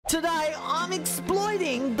Today, I'm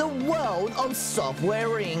exploiting the world of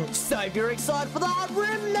softwaring. So if you're excited for that,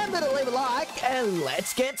 remember to leave a like and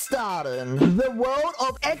let's get started. The world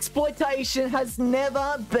of exploitation has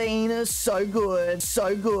never been so good,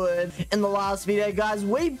 so good. In the last video, guys,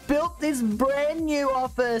 we built this brand new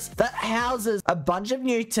office that houses a bunch of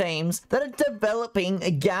new teams that are developing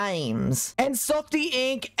games. And Softy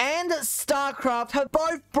Inc. and StarCraft have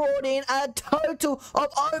both brought in a total of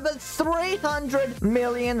over $300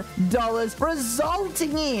 million,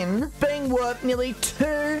 resulting in being worth nearly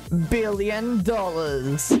 $2 billion.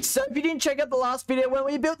 So if you didn't check out the last video when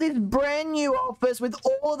we built this brand new office with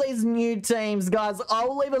all these new teams, guys,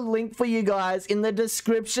 I'll leave a link for you guys in the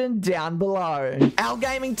description down below. Our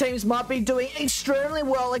gaming teams might be doing extremely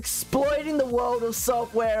well exploiting the world of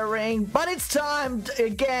softwaring, but it's time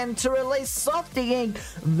again to release Softy Inc.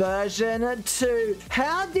 version 2.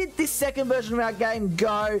 How did this second version of our game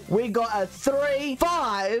go? We got a 3,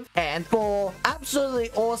 5, and 4. Absolutely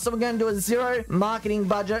awesome. We're going to do a 0 marketing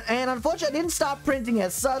budget, and unfortunately I didn't start printing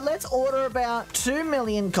it, so let's order about 2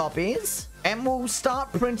 million copies. And we'll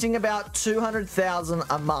start printing about 200,000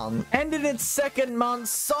 a month. And in its second month,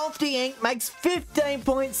 Softy Inc. makes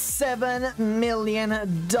 $15.7 million.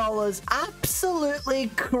 Absolutely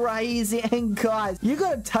crazy. And guys, you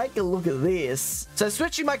gotta take a look at this. So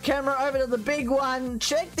switching my camera over to the big one,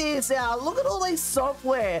 check this out. Look at all these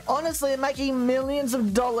software. Honestly, they're making millions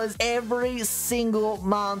of dollars every single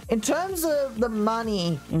month. In terms of the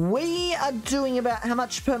money, we are doing about how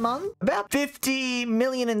much per month? About 50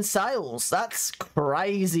 million in sales. That's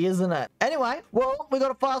crazy, isn't it? Anyway, well, we got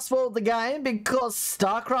to fast forward the game because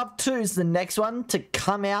StarCraft 2 is the next one to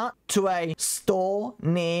come out to a store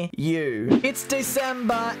near you. It's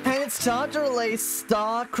December and it's time to release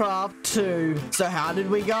StarCraft 2. So how did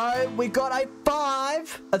we go? We got a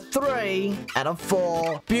 5, a 3, and a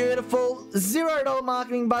 4. Beautiful. $0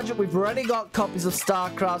 marketing budget. We've already got copies of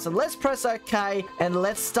StarCraft. So let's press OK and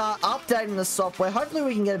let's start updating the software. Hopefully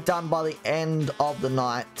we can get it done by the end of the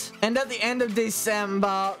night. And at the end of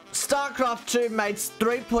December, StarCraft 2 made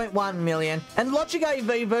 3.1 million, and Logic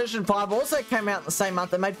AV version 5 also came out the same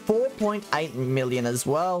month and made 4.8 million as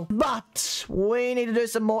well. But we need to do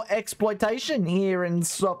some more exploitation here in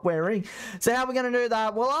softwaring. So how are we going to do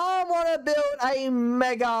that? Well, I want to build a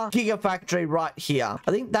mega gigafactory right here.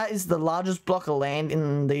 I think that is the largest block of land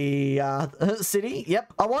in the city.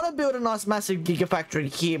 Yep. I want to build a nice massive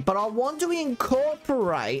gigafactory here, but I want to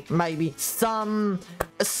incorporate maybe some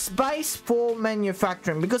space for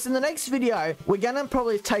manufacturing, because in the next video we're gonna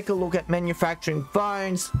probably take a look at manufacturing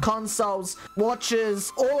phones, consoles,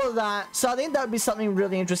 watches, all of that. So I think that would be something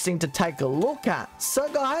really interesting to take a look at.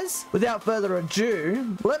 So guys, without further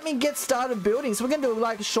ado, let me get started building. So we're gonna do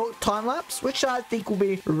like a short time lapse, which I think will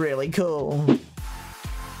be really cool.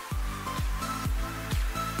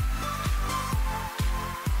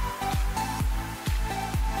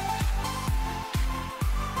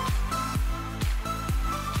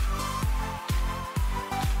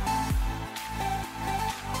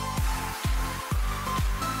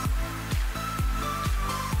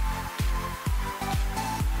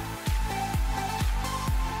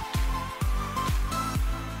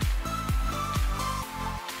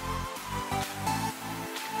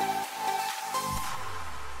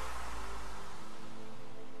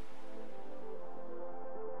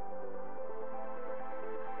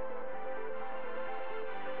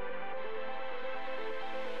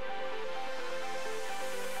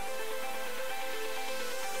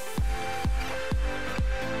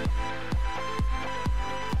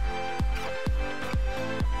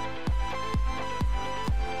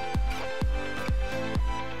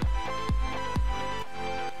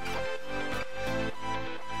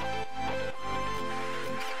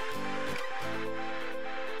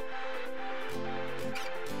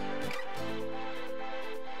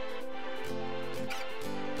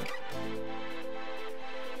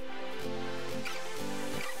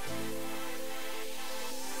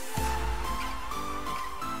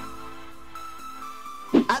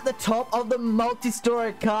 At the top of the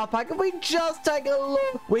multi-story car park, if we just take a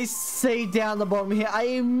look, we see down the bottom here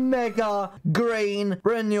a mega green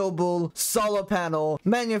renewable solar panel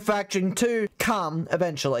manufacturing to come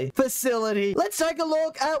eventually facility. Let's take a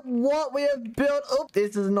look at what we have built. Oh,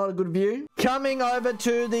 this is not a good view. Coming over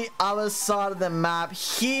to the other side of the map,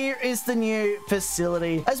 here is the new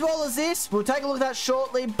facility. As well as this, we'll take a look at that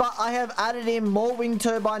shortly, but I have added in more wind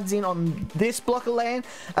turbines in on this block of land,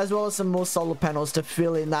 as well as some more solar panels to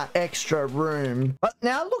fill in that extra room. But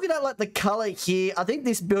now looking at like the color here, I think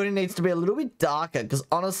this building needs to be a little bit darker because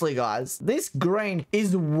honestly, guys, this green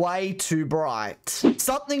is way too bright.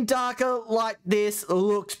 Something darker like this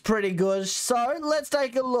looks pretty good. So let's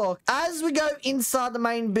take a look. As we go inside the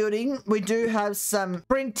main building, we do have some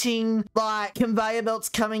printing like conveyor belts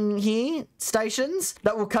coming here, stations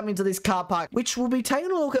that will come into this car park, which we'll be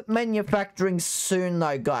taking a look at manufacturing soon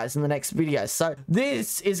though, guys, in the next video. So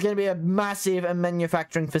this is going to be a massive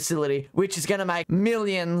manufacturing facility, which is going to make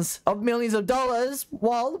millions of dollars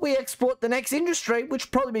while we export the next industry,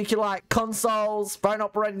 which probably be like consoles, phone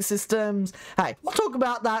operating systems. Hey, we'll talk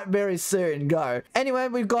about that very soon. Go. Anyway,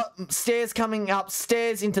 we've got stairs coming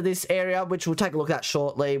upstairs into this area, which we'll take a look at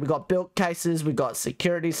shortly. We've got built cases, we've got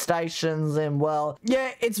security stations, and well,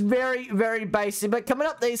 yeah, it's very, very basic. But coming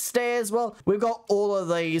up these stairs, well, we've got all of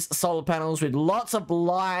these solar panels with lots of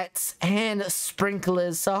lights and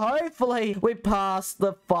sprinklers. So hopefully we pass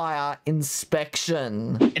the fire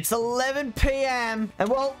inspection. It's 11 p.m. and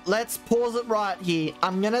well, let's pause it right here.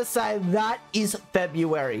 I'm gonna say that is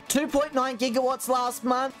February. 2.9 gigawatts last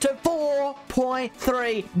month to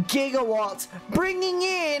 4.3 gigawatts, bringing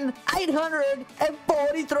in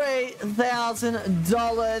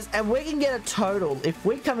 $843,000, and we can get a total. If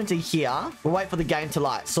we come into here, we'll wait for the game to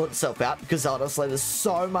like sort itself out because honestly there's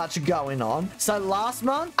so much going on. So last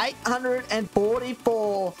month,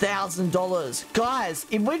 $844,000. Guys,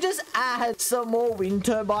 if we just add some more wind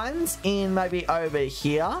turbines in maybe over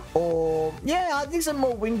here, or yeah, I think some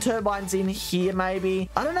more wind turbines in here maybe.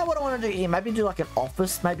 I don't know what I want to do here. Maybe do like an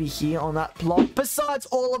office maybe here on that plot. Besides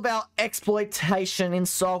all of our exploitation in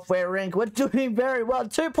Software Inc., we're doing very well.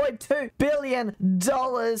 $2.2 billion.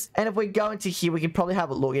 And if we go into here, we can probably have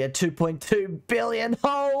a look here. 2.2 billion.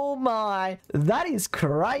 Oh my. That is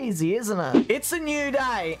crazy, isn't it? It's a new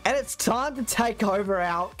day and it's time to take over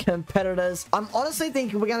our competitors. I'm honestly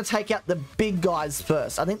thinking we're going to take out the big guys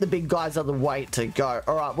first. I think the big guys are the way to go.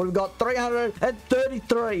 All right, we've got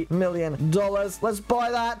 $333 million. Let's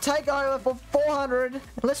buy that. Take over for 400. And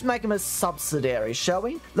let's make him a subsidiary, shall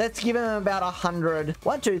we? Let's give him about 100.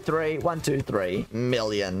 123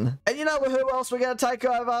 million. And you know who else we're going to take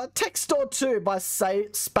over? Tech Store 2 by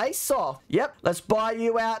Spacesoft. Yep, let's buy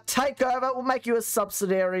you out. Take over. We'll make you a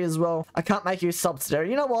subsidiary as well. I can't make you a subsidiary.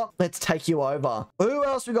 You know what? Let's take you over. Who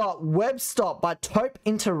else we got? WebStop by Taupe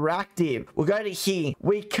Interactive. We'll go to here.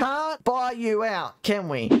 We can't buy you out, can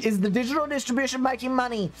we? Is the digital distribution making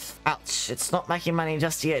money? Ouch. It's not making money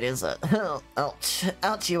just yet, is it? Ouch.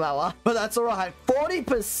 Ouch, you are. But that's all right.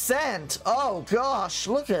 40%. Oh, gosh.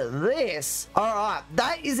 Look at this. All right.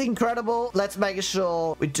 That is incredible. Let's make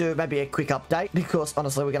sure we do maybe a quick update because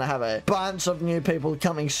honestly, we're going to have a bunch of new people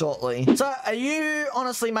coming shortly. So are you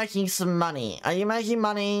honestly making some money? Are you making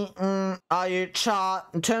money? Are you chart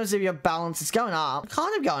in terms of your balance? It's going up.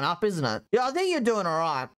 Kind of going up, isn't it? Yeah, I think you're doing all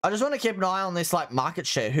right. I just want to keep an eye on this like market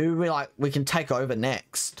share. Who we can take over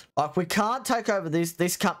next. Like we can't take over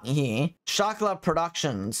this company here. Shark Love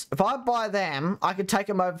Productions. If I buy them, I could take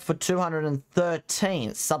them over for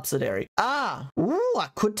 213 subsidiary. Ooh, I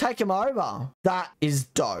could take him over. That is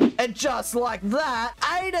dope. And just like that,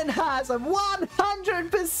 Aidan has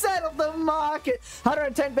 100% of the market.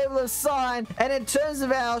 110 people have signed. And in terms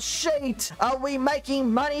of our sheet, are we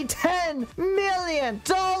making money? $10 million.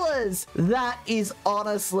 That is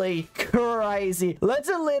honestly crazy. Let's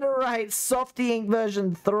alliterate Softy Inc.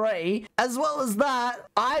 version 3. As well as that,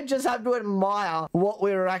 I just have to admire what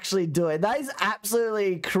we were actually doing. That is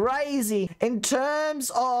absolutely crazy. In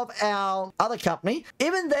terms of our other company,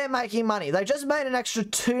 even they're making money. They just made an extra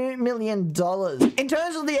 $2 million. In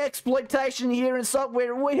terms of the exploitation here in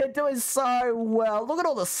software, we are doing so well. Look at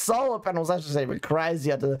all the solar panels. That's just even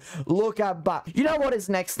crazier to look at. But you know what is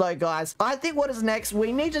next though, guys? I think what is next,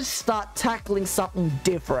 we need to start tackling something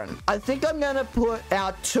different. I think I'm going to put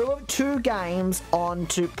our two games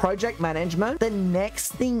onto project management. The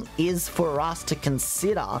next thing is for us to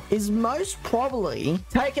consider is most probably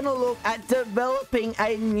taking a look at developing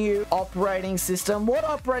a new operating system. What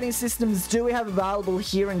operating systems do we have available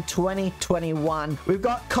here in 2021? We've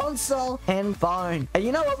got console and phone. And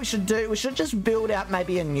you know what we should do? We should just build out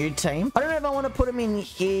maybe a new team. I don't know if I want to put them in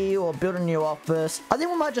here or build a new office. I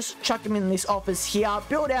think we might just chuck them in this office here,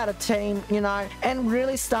 build out a team, you know, and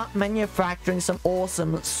really start manufacturing some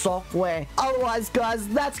awesome software. Otherwise, guys,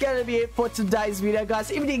 that's going to be it for today's video,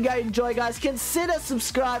 guys. If you did enjoy, guys, consider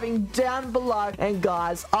subscribing down below. And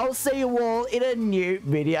guys, I'll see you all in a new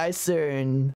video soon.